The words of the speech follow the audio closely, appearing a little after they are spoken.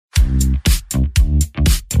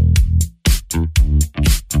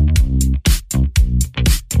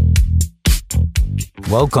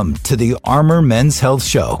Welcome to the Armor Men's Health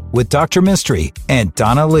Show with Dr. Mystery and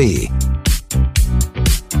Donna Lee.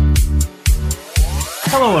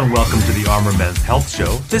 Hello and welcome to the Armor Men's Health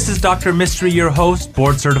Show. This is Dr. Mystery, your host,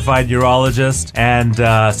 board-certified urologist, and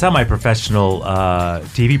semi-professional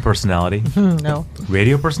TV personality. No.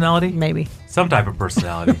 Radio personality? Maybe. Some type of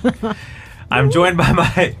personality. I'm joined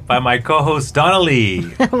by my co-host, Donna Lee.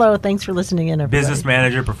 Hello, thanks for listening in, everybody. Business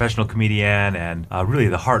manager, professional comedian, and really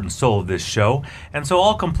the heart and soul of this show. And so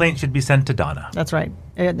all complaints should be sent to Donna. That's right.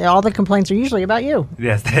 All the complaints are usually about you.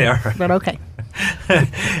 Yes, they are. But okay.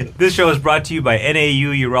 This show is brought to you by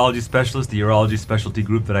NAU Urology Specialists, the urology specialty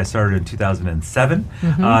group that I started in 2007.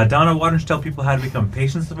 Donna, why don't you tell people how to become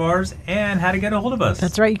patients of ours and how to get a hold of us?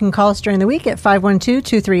 That's right. You can call us during the week at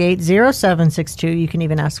 512-238-0762. You can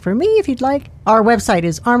even ask for me if you'd like. Our website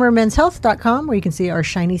is armormenshealth.com, where you can see our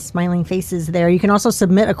shiny, smiling faces there. You can also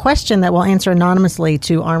submit a question that we'll answer anonymously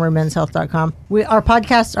to armormenshealth.com. Our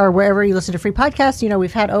podcasts are wherever you listen to free podcasts. You know,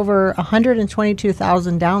 we've had over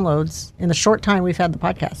 122,000 downloads in the short time we've had the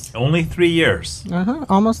podcast. Only 3 years.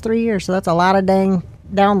 Almost 3 years. So that's a lot of dang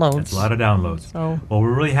downloads. That's a lot of downloads. So. Well,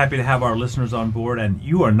 we're really happy to have our listeners on board, and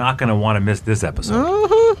you are not going to want to miss this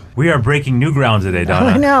episode. We are breaking new ground today, Donna.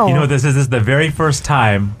 I know. You know, this is the very first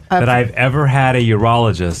time that I've ever had a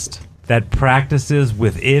urologist that practices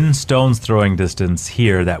within stone's throwing distance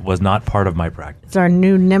here that was not part of my practice. It's our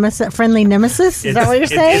new friendly nemesis? Is that what you're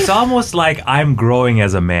saying? It's almost like I'm growing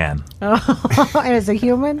as a man. As a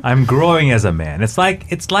human? I'm growing as a man. It's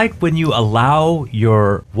like when you allow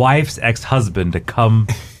your wife's ex-husband to come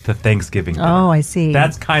to Thanksgiving dinner. Oh, I see.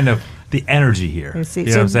 That's kind of the energy here. I see. You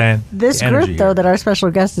know what I'm saying? This group, though, that our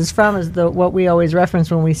special guest is from is what we always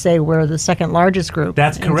reference when we say we're the second largest group.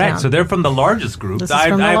 That's correct. So they're from the largest group. I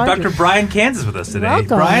have Dr. Bryan Kansas with us today.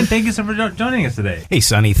 Welcome. Bryan, thank you so much for joining us today. Hey,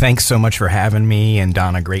 Sonny. Thanks so much for having me. And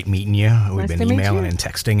Donna, great meeting you. We've been meet emailing you. and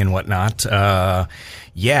texting and whatnot.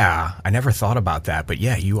 Yeah, I never thought about that. But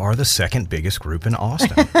yeah, you are the second biggest group in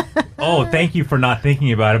Austin. Oh, thank you for not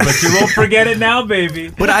thinking about it, but you won't forget it now, baby.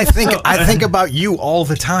 But I think about you all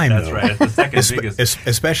the time. That's though. right. It's the second biggest.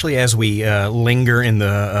 Especially as we linger in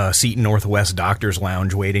the Seton Northwest Doctor's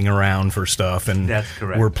Lounge waiting around for stuff. And That's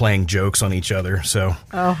correct. We're playing jokes on each other. So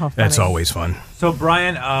how funny. that's always fun. So,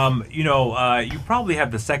 Bryan, you probably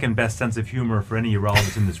have the second best sense of humor for any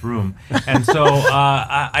urologist in this room. And so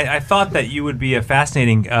I thought that you would be a fascinating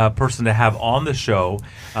person to have on the show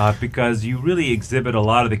because you really exhibit a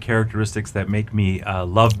lot of the characteristics that make me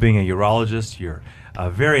love being a urologist. You're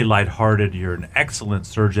very lighthearted. You're an excellent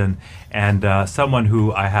surgeon and someone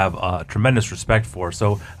who I have tremendous respect for.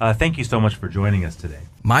 So thank you so much for joining us today.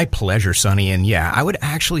 My pleasure, Sonny. And yeah, I would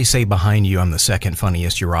actually say behind you, I'm the second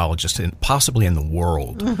funniest urologist, possibly in the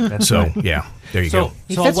world. So yeah, there you go.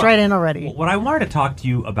 He fits right in already. What I wanted to talk to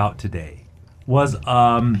you about today was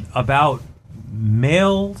about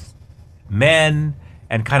males, men,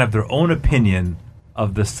 and kind of their own opinion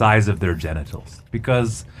of the size of their genitals.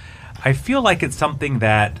 Because I feel like it's something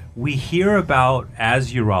that we hear about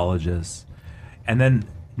as urologists, and then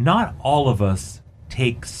not all of us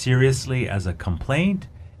take seriously as a complaint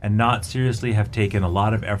and not seriously have taken a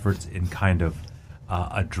lot of efforts in kind of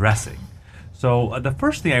addressing. So the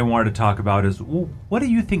first thing I wanted to talk about is, what do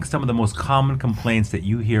you think some of the most common complaints that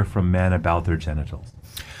you hear from men about their genitals?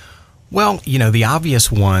 Well, the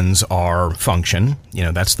obvious ones are function.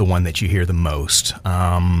 That's the one that you hear the most.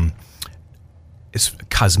 It's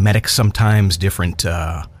cosmetic sometimes, different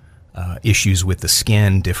issues with the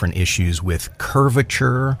skin, different issues with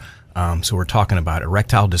curvature. So we're talking about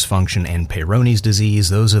erectile dysfunction and Peyronie's disease.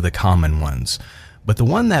 Those are the common ones. But the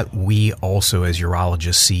one that we also as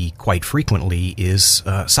urologists see quite frequently is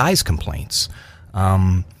size complaints.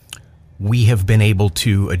 We have been able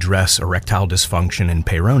to address erectile dysfunction and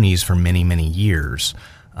Peyronie's for many, many years.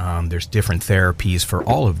 There's different therapies for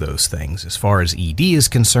all of those things. As far as ED is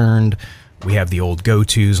concerned, we have the old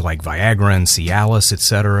go-tos like Viagra and Cialis,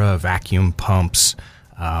 etc., vacuum pumps,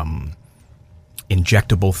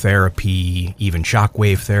 injectable therapy, even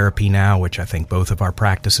shockwave therapy now, which I think both of our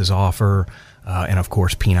practices offer, and of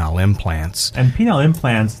course penile implants. And penile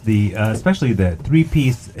implants, especially the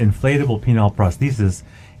three-piece inflatable penile prosthesis,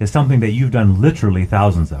 is something that you've done literally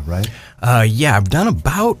thousands of, right? Yeah, I've done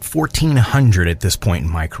about 1,400 at this point in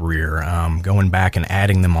my career, going back and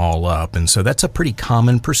adding them all up. And so that's a pretty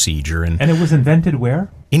common procedure. And it was invented where?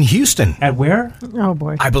 In Houston. At where? Oh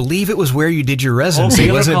boy. I believe it was where you did your residency.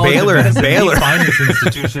 Baylor Was it College of Baylor? Medicine, Baylor. the finest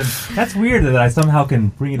institution. That's weird that I somehow can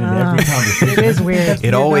bring it into every conversation. It is weird.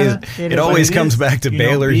 It always But comes back to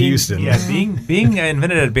Baylor, Houston. Yeah, being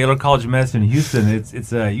invented at Baylor College of Medicine in Houston,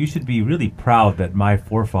 it's you should be really proud that my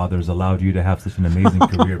forefathers allowed you to have such an amazing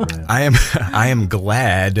career, Bryan. I'm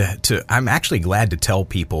actually glad to tell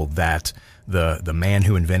people that the man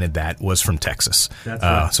who invented that was from Texas. That's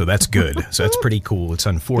right. So that's good. So that's pretty cool. It's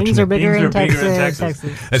unfortunate. Things are bigger in bigger in Texas.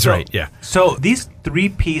 That's right, yeah. So these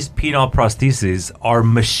 3-piece penile prostheses are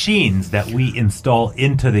machines that we install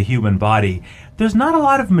into the human body. There's not a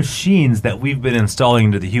lot of machines that we've been installing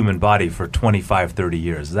into the human body for 25, 30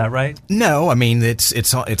 years. Is that right? No, I mean it's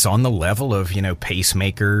on the level of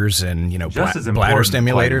pacemakers and Just as bladder important,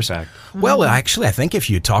 stimulators. quite in fact. Well, actually, I think if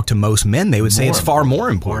you talk to most men, they would say it's far more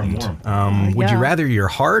important. Would you rather your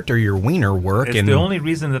heart or your wiener work? It's the only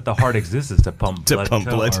reason that the heart exists is to pump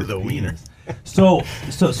blood to the wiener. So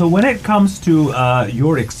when it comes to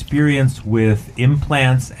your experience with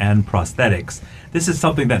implants and prosthetics, this is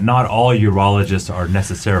something that not all urologists are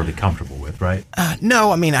necessarily comfortable with, right?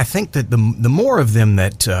 No, I mean, I think that the more of them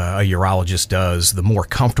that a urologist does, the more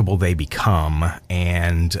comfortable they become.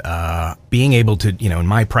 And being able to, in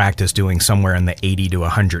my practice, doing somewhere in the 80 to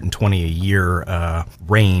 120 a year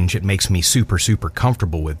range, it makes me super, super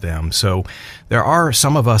comfortable with them. So there are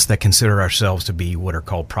some of us that consider ourselves to be what are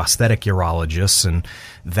called prosthetic urologists, and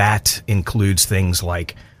that includes things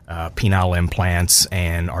like penile implants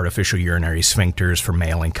and artificial urinary sphincters for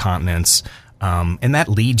male incontinence. And that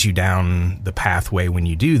leads you down the pathway when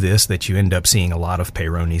you do this that you end up seeing a lot of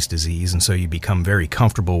Peyronie's disease. And so you become very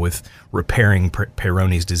comfortable with repairing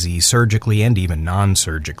Peyronie's disease surgically and even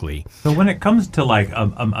non-surgically. So when it comes to like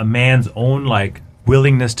a man's own like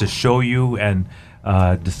willingness to show you and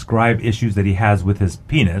describe issues that he has with his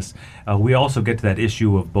penis, we also get to that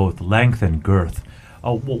issue of both length and girth.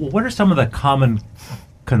 What are some of the common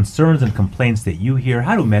concerns and complaints that you hear?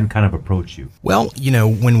 How do men kind of approach you? Well,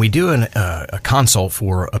 when we do a consult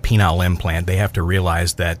for a penile implant, they have to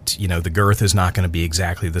realize that, the girth is not going to be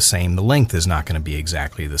exactly the same. The length is not going to be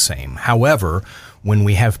exactly the same. However, when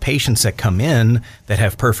we have patients that come in that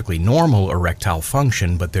have perfectly normal erectile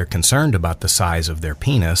function, but they're concerned about the size of their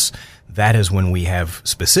penis, that is when we have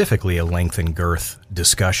specifically a length and girth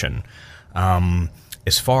discussion.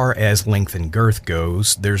 As far as length and girth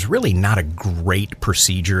goes, there's really not a great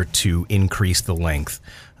procedure to increase the length.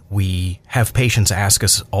 We have patients ask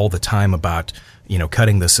us all the time about,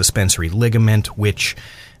 cutting the suspensory ligament, which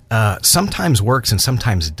sometimes works and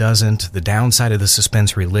sometimes doesn't. The downside of the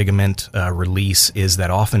suspensory ligament release is that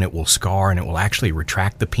often it will scar and it will actually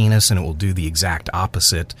retract the penis, and it will do the exact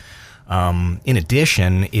opposite. In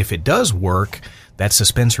addition, if it does work, that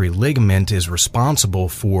suspensory ligament is responsible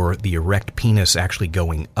for the erect penis actually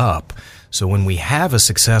going up. So when we have a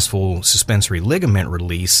successful suspensory ligament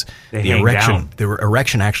release, the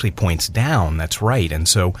erection actually points down. That's right. And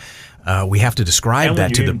so we have to describe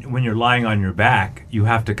that to the... When you're lying on your back, you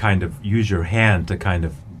have to kind of use your hand to kind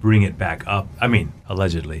of bring it back up. I mean,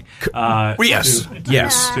 allegedly. Yes.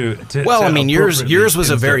 Yours was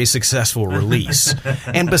a very successful release.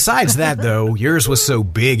 And besides that, though, yours was so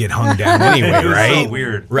big it hung down anyway, right? So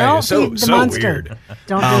weird. Right. Don't feed the monster. Weird.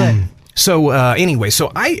 Don't do it. So anyway,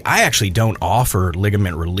 I actually don't offer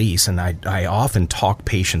ligament release, and I often talk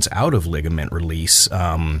patients out of ligament release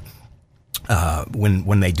when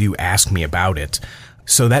they do ask me about it.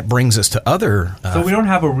 So that brings us to other... So we don't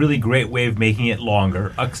have a really great way of making it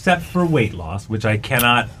longer, except for weight loss, which I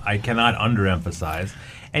cannot underemphasize.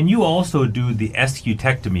 And you also do the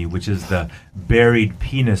escutectomy, which is the buried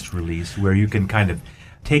penis release, where you can kind of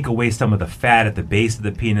take away some of the fat at the base of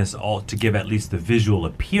the penis to give at least the visual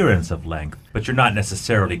appearance of length, but you're not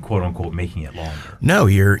necessarily, quote-unquote, making it longer. No,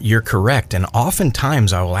 you're correct. And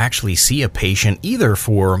oftentimes I will actually see a patient either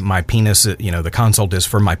for my penis, the consult is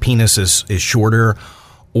for my penis is shorter,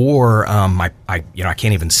 or I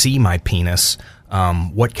can't even see my penis.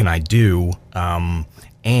 What can I do?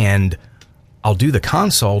 And I'll do the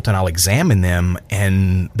consult and I'll examine them,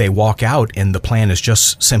 and they walk out and the plan is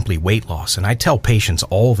just simply weight loss. And I tell patients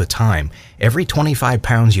all the time, every 25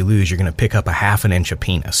 pounds you lose, you're going to pick up a half an inch of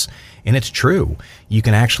penis. And it's true. You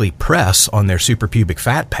can actually press on their suprapubic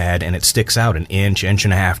fat pad and it sticks out an inch, inch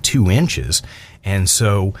and a half, 2 inches. And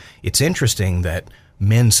so it's interesting that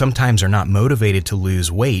men sometimes are not motivated to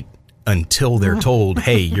lose weight until they're told,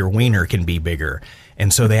 hey, your wiener can be bigger.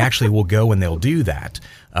 And so they actually will go and they'll do that.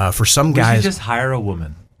 For some guys... We should just hire a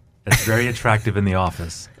woman that's very attractive in the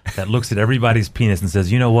office, that looks at everybody's penis and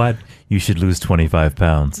says, you know what? You should lose 25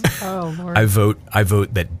 pounds. Oh, Lord. I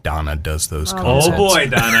vote that Donna does those concepts. Oh, boy,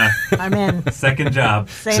 Donna. I'm in. Second job.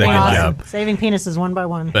 Saving penises one by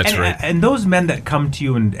one. That's right. And those men that come to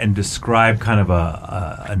you and describe kind of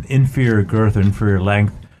an inferior girth or inferior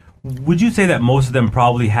length, would you say that most of them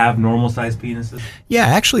probably have normal-sized penises? Yeah,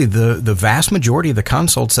 actually, the vast majority of the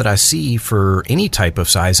consults that I see for any type of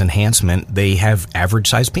size enhancement, they have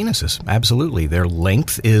average-sized penises. Absolutely. Their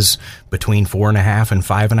length is between 4.5 and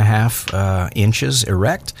 5.5 inches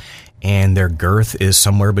erect, and their girth is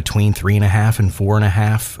somewhere between 3.5 and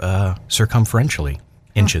 4.5 circumferentially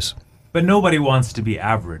inches. But nobody wants to be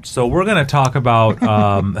average. So we're going to talk about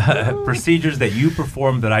procedures that you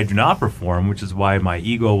perform that I do not perform, which is why my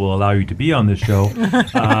ego will allow you to be on this show. You're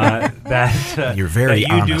very that you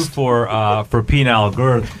honest. do for penile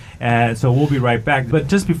girth. So we'll be right back. But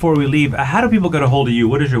just before we leave, how do people get a hold of you?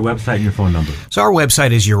 What is your website and your phone number? So our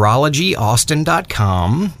website is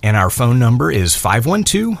urologyaustin.com, and our phone number is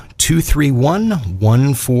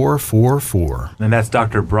 512-231-1444. And that's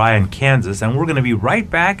Dr. Bryan, Kansas. And we're going to be right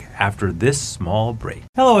back after this small break.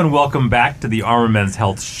 Hello and welcome back to the Armor Men's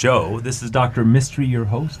Health Show. This is Dr. Mystery, your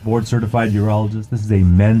host, board-certified urologist. This is a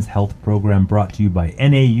men's health program brought to you by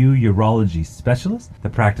NAU Urology Specialists, the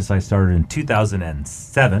practice I started in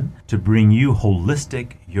 2007 to bring you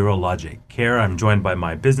holistic urologic care. I'm joined by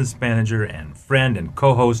my business manager and friend and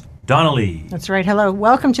co-host, Donna Lee. That's right. Hello.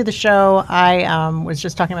 Welcome to the show. I was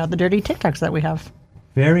just talking about the dirty TikToks that we have.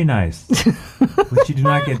 Very nice. Which you do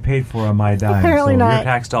not get paid for on my dime. Apparently so not. Your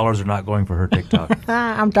tax dollars are not going for her TikTok.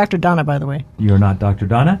 I'm Dr. Donna, by the way. You're not Dr.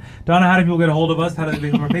 Donna. Donna, how do people get a hold of us? How do they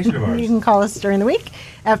become a patient of ours? You can call us during the week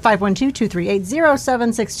at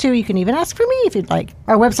 512-238-0762. You can even ask for me if you'd like.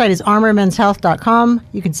 Our website is armormenshealth.com.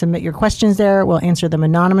 You can submit your questions there. We'll answer them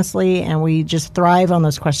anonymously, and we just thrive on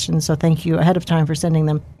those questions, so thank you ahead of time for sending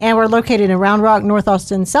them. And we're located in Round Rock, North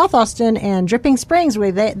Austin, South Austin, and Dripping Springs.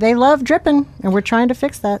 They love dripping, and we're trying to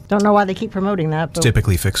fix that. Don't know why they keep promoting that. But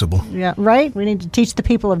Typically fixable. yeah, right? We need to teach the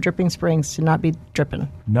people of Dripping Springs to not be dripping.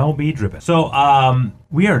 No, be dripping. So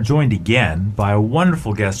we are joined again by a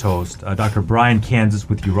wonderful guest host, Dr. Bryan, Kansas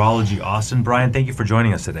with Urology Austin. Bryan, thank you for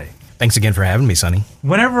joining us today. Thanks again for having me, Sonny.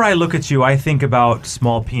 Whenever I look at you, I think about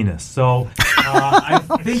small penis. So I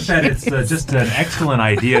think that it's just an excellent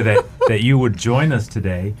idea that you would join us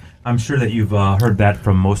today. I'm sure that you've heard that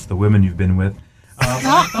from most of the women you've been with.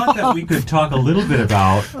 I thought that we could talk a little bit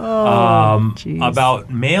about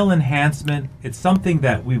male enhancement. It's something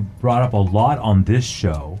that we've brought up a lot on this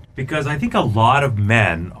show because I think a lot of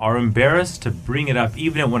men are embarrassed to bring it up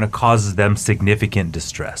even when it causes them significant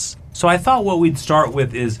distress. So I thought what we'd start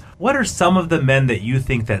with is, what are some of the men that you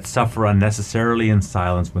think that suffer unnecessarily in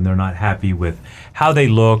silence when they're not happy with how they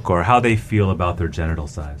look or how they feel about their genital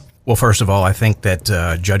size? Well, first of all, I think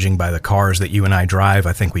that judging by the cars that you and I drive,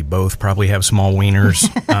 I think we both probably have small wieners.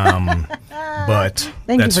 But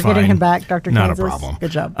Thank that's you for getting fine. him back, Dr. Not Kansas. a problem.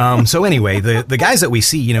 Good job. So anyway, the guys that we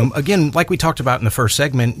see, again, like we talked about in the first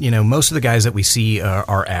segment, most of the guys that we see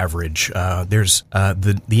are average. There's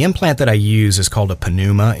the implant that I use is called a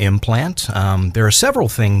Penile implant. There are several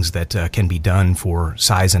things that can be done for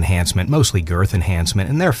size enhancement, mostly girth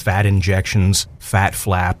enhancement, and they're fat injections, fat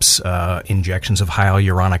flaps, injections of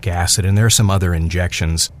hyaluronic acid, and there are some other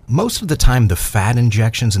injections. Most of the time, the fat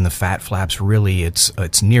injections and the fat flaps, really,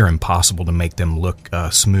 it's near impossible to make them look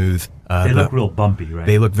smooth. They look real bumpy, right?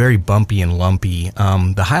 They look very bumpy and lumpy.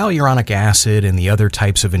 The hyaluronic acid and the other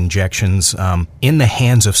types of injections, in the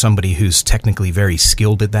hands of somebody who's technically very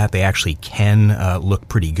skilled at that, they actually can look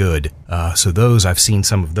pretty good. So those, I've seen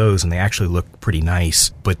some of those, and they actually look pretty nice.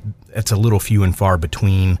 But it's a little few and far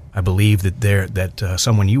between. I believe that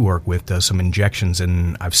someone you work with does some injections,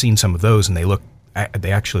 and I've seen some of those, and they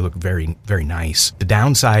actually look very, very nice. The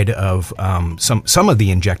downside of some of the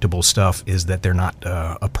injectable stuff is that they're not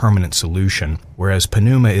a permanent solution, whereas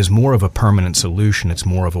Penile is more of a permanent solution. It's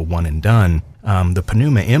more of a one and done. The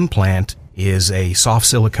Penile implant is a soft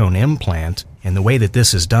silicone implant, and the way that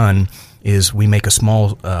this is done is we make a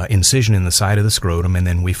small incision in the side of the scrotum, and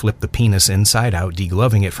then we flip the penis inside out,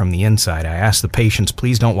 degloving it from the inside. I ask the patients,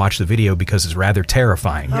 please don't watch the video because it's rather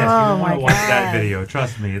terrifying. Yes, you don't want to watch that video.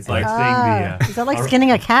 Trust me, it's like seeing the. Is that like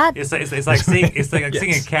skinning a cat? It's like seeing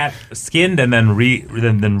seeing a cat skinned and then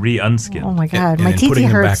re-unskinned. Oh my God, And my then TT putting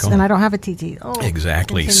them hurts, back on. and I don't have a TT. Oh,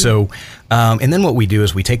 Exactly. continue. So, and then what we do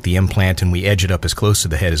is we take the implant and we edge it up as close to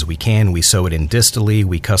the head as we can. We sew it in distally.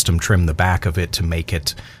 We custom trim the back of it to make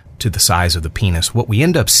it to the size of the penis. What we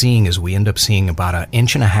end up seeing is about 1.5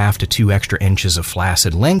 inches to 2 extra inches of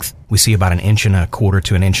flaccid length. We see about 1.25 inches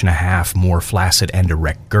to 1.5 inches more flaccid and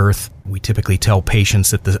erect girth. We typically tell patients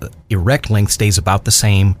that the erect length stays about the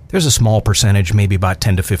same. There's a small percentage, maybe about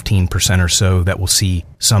 10 to 15% or so, that will see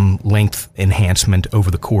some length enhancement over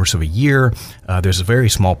the course of a year. There's a very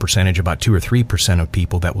small percentage, about 2 or 3% of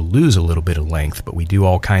people that will lose a little bit of length, but we do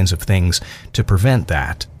all kinds of things to prevent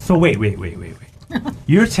that. So wait.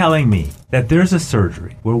 You're telling me that there's a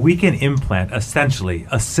surgery where we can implant essentially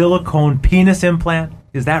a silicone penis implant?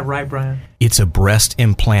 Is that right, Bryan? It's a breast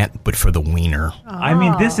implant, but for the wiener. I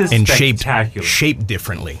mean, this is and spectacular. Shaped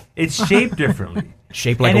differently. It's shaped differently.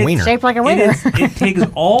 Shaped like a wiener. Shaped like a wiener. It takes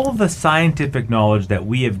all the scientific knowledge that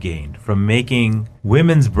we have gained from making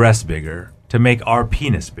women's breasts bigger to make our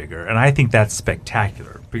penis bigger. And I think that's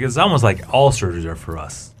spectacular because it's almost like all surgeries are for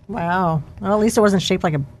us. Wow. Well, at least it wasn't shaped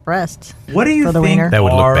like a breast. What do you for the think wiener. That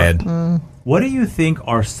would look bad. What do you think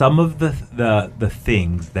are some of the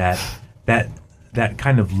things that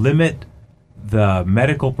kind of limit the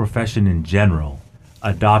medical profession in general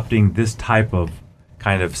adopting this type of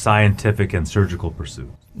kind of scientific and surgical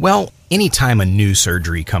pursuit? Well, anytime a new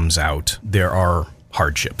surgery comes out, there are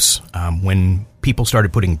hardships. When people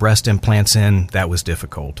started putting breast implants in, that was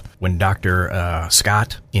difficult. When Dr.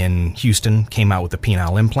 Scott in Houston came out with the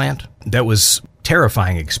penile implant, that was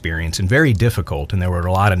terrifying experience and very difficult, and there were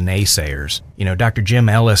a lot of naysayers. You know, Dr. Jim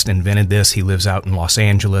Ellis invented this. He lives out in Los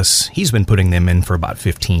Angeles. He's been putting them in for about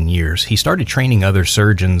 15 years. He started training other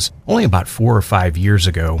surgeons only about 4 or 5 years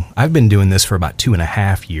ago. I've been doing this for about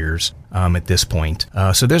 2.5 years at this point.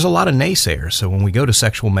 So there's a lot of naysayers. So when we go to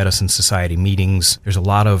Sexual Medicine Society meetings, there's a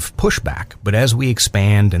lot of pushback. But as we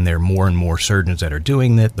expand and there are more and more surgeons that are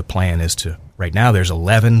doing it, the plan is to, right now there's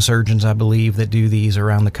 11 surgeons, I believe, that do these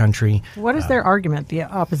around the country. What is their argument, the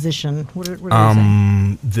opposition? What are they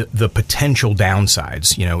saying? The potential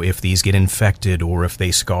downsides, you know, if these get infected or if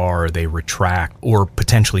they scar or they retract or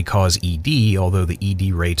potentially cause ED, although the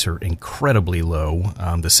ED rates are incredibly low,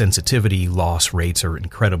 the sensitivity loss rates are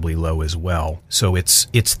incredibly low as well. So it's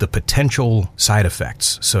the potential side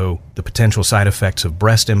effects. So the potential side effects of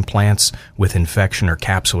breast implants with infection or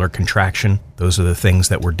capsular contraction, those are the things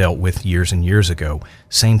that were dealt with years and years ago.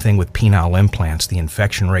 Same thing with penile implants. The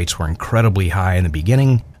infection rates were incredibly high in the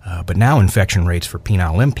beginning, but now infection rates for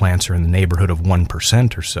penile implants are in the neighborhood of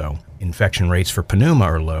 1% or so. Infection rates for pneuma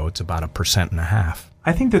are low. It's about 1.5%.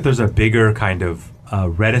 I think that there's a bigger kind of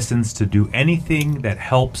reticence to do anything that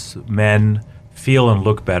helps men feel and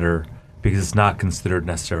look better because it's not considered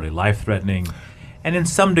necessarily life-threatening. And in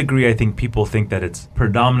some degree, I think people think that it's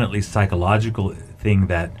predominantly psychological thing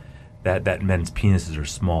that men's penises are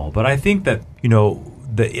small. But I think that, you know,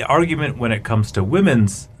 the argument when it comes to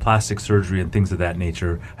women's plastic surgery and things of that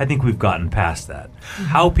nature, I think we've gotten past that. Mm-hmm.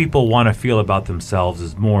 How people want to feel about themselves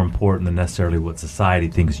is more important than necessarily what society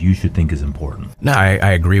thinks you should think is important. No,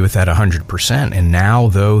 I agree with that 100%. And now,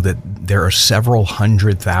 though, that there are several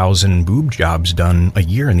 100,000 boob jobs done a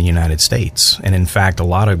year in the United States. And in fact, a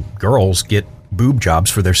lot of girls get boob jobs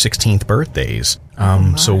for their 16th birthdays.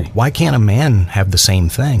 So why can't a man have the same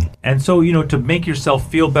thing? And so, you know, to make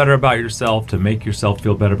yourself feel better about yourself, to make yourself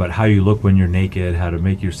feel better about how you look when you're naked, how to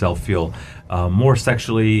make yourself feel more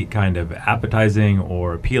sexually kind of appetizing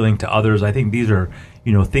or appealing to others, I think these are,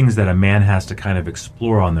 you know, things that a man has to kind of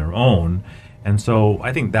explore on their own. And so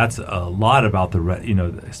I think that's a lot about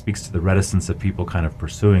speaks to the reticence of people kind of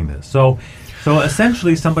pursuing this. So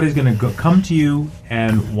essentially, somebody's going to come to you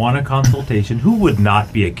and want a consultation. Who would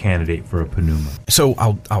not be a candidate for a pneuma? So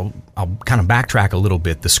I'll kind of backtrack a little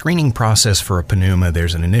bit. The screening process for a pneuma,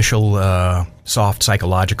 there's an initial soft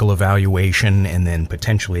psychological evaluation, and then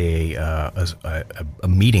potentially a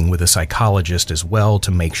meeting with a psychologist as well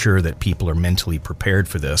to make sure that people are mentally prepared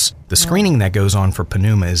for this. The screening that goes on for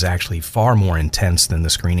pneuma is actually far more intense than the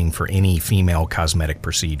screening for any female cosmetic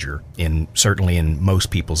procedure, certainly in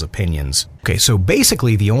most people's opinions. Okay, so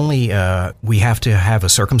basically the only we have to have a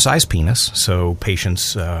circumcised penis. So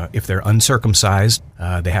patients, if they're uncircumcised,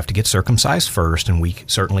 they have to get circumcised first, and we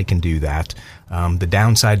certainly can do that. The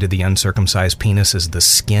downside to the uncircumcised penis is the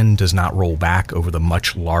skin does not roll back over the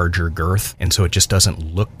much larger girth, and so it just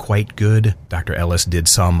doesn't look quite good. Dr. Ellis did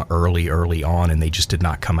some early on, and they just did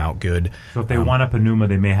not come out good. So if they want a pneuma,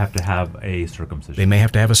 they may have to have a circumcision. They may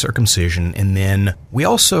have to have a circumcision, and then we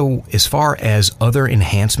also, as far as other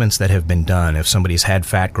enhancements that have been done, if somebody's had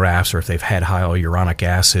fat grafts or if they've had hyaluronic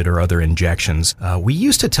acid or other injections, we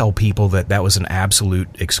used to tell people that was an absolute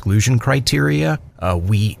exclusion criteria.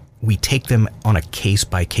 We we take them on a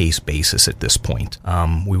case-by-case basis at this point.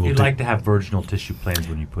 We will You'd like to have virginal tissue plans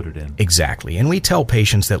when you put it in. Exactly. And we tell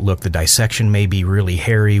patients that, look, the dissection may be really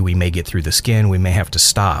hairy, we may get through the skin, we may have to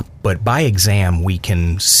stop, but by exam we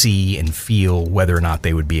can see and feel whether or not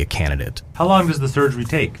they would be a candidate. How long does the surgery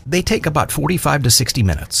take? They take about 45 to 60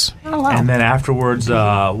 minutes. Oh, wow. And then afterwards,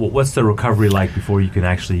 what's the recovery like before you can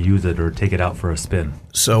actually use it or take it out for a spin?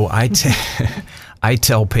 So I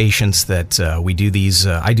tell patients that we do these,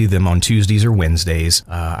 I do them on Tuesdays or Wednesdays.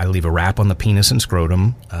 I leave a wrap on the penis and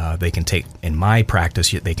scrotum. They can take, in my practice,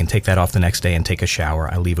 they can take that off the next day and take a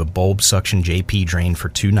shower. I leave a bulb suction JP drain for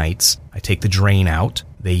 2 nights. I take the drain out.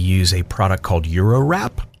 They use a product called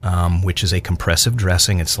UroWrap, which is a compressive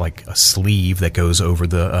dressing. It's like a sleeve that goes over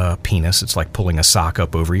the penis. It's like pulling a sock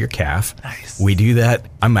up over your calf. Nice. We do that.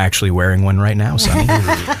 I'm actually wearing one right now, Sonny.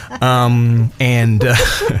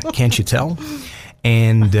 Can't you tell?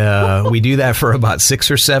 And we do that for about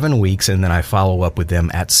 6 or 7 weeks, and then I follow up with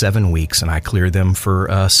them at 7 weeks, and I clear them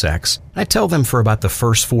for sex. I tell them for about the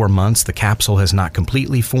first 4 months the capsule has not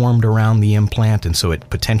completely formed around the implant, and so it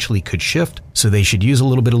potentially could shift. So they should use a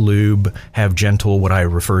little bit of lube, have gentle, what I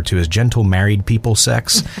refer to as gentle married people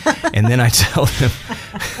sex, and then I tell them...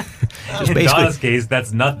 In Donna's case,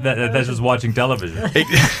 that's just watching television.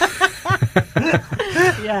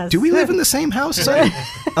 Yes. Do we live in the same house, Sonny?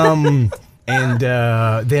 And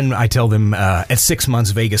then I tell them at 6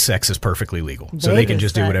 months, Vegas sex is perfectly legal. So they can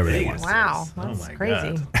just do whatever they want. Wow, that's my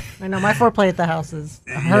crazy. God. I know my foreplay at the house is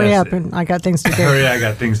hurry up and I got things to do. Hurry, I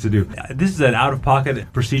got things to do. This is an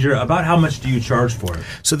out-of-pocket procedure. About how much do you charge for it?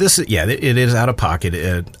 So this, it is out of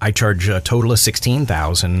pocket. I charge a total of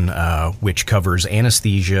 $16,000, which covers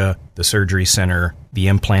anesthesia, the surgery center, the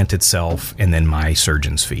implant itself, and then my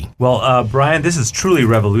surgeon's fee. Well, Bryan, this is truly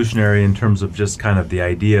revolutionary in terms of just kind of the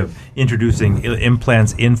idea of introducing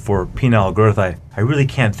implants in for penile girth. I really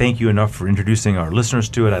can't thank you enough for introducing our listeners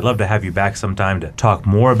to it. I'd love to have you back sometime to talk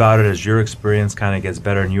more about it as your experience kind of gets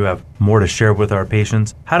better and you have more to share with our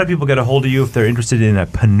patients. How do people get a hold of you if they're interested in a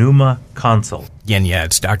pneuma consult? Again,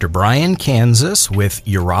 it's Dr. Bryan Kansas with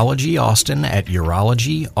Urology Austin at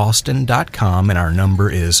urologyaustin.com, and our number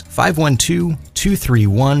is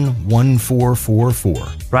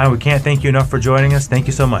 512-231-1444. Bryan, we can't thank you enough for joining us. Thank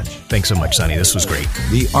you so much. Thanks so much, Sonny. This was great.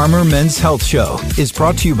 The Armor Men's Health Show is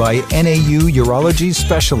brought to you by NAU Urology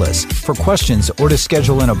Specialists. For questions or to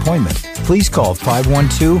schedule an appointment, please call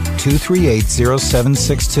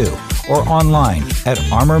 512-238-0762 or online at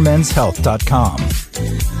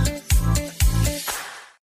armormenshealth.com.